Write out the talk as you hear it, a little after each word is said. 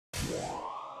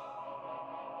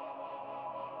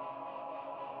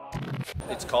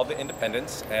It's called the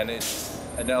Independence, and it's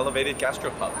an elevated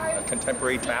gastropub, a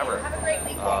contemporary tavern.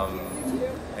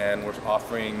 And we're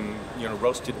offering,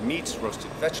 roasted meats,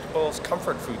 roasted vegetables,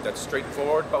 comfort food that's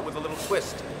straightforward but with a little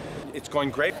twist. It's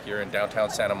going great here in downtown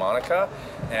Santa Monica,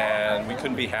 and we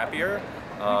couldn't be happier.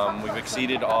 We've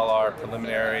exceeded all our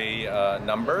preliminary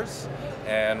numbers,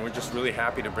 and we're just really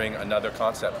happy to bring another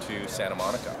concept to Santa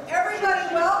Monica.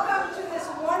 Everybody, welcome to this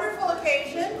wonderful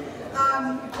occasion.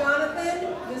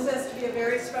 Jonathan, this has to be a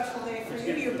very special day for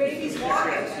you. Your baby's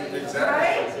walking,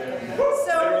 right?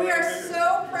 So we are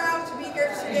so proud to be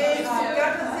here today. We've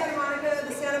got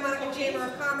the Santa Monica Chamber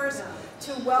of Commerce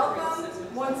to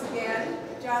welcome once again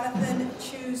Jonathan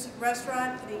Chu's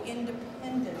restaurant, the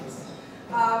Independence.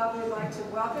 We'd like to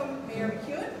welcome Mayor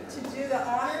McEwen to do the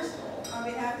honors on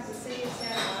behalf of the city of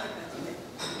Santa Monica today.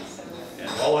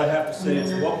 And all I have to say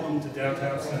is welcome to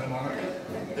downtown Santa Monica.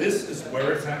 This is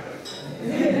where it's happening.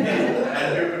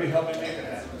 And everybody helped me make it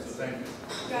happen, so thank you.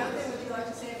 Jonathan, would you like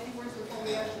to say a few words before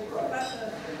we actually cut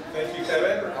the... Thank you,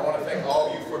 Kevin. I want to thank all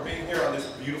of you for being here on this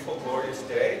beautiful, glorious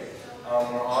day.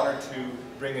 We're honored to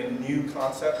bring a new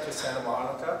concept to Santa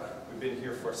Monica. We've been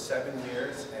here for 7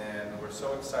 years, and we're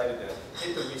so excited to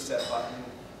hit the reset button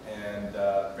and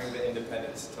bring the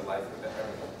Independence to life with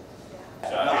everyone.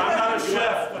 I'm not a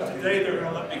chef, but today they're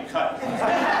going to let me cut.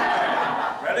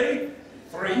 Ready?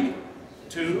 3,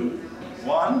 2,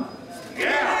 1.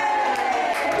 Yeah!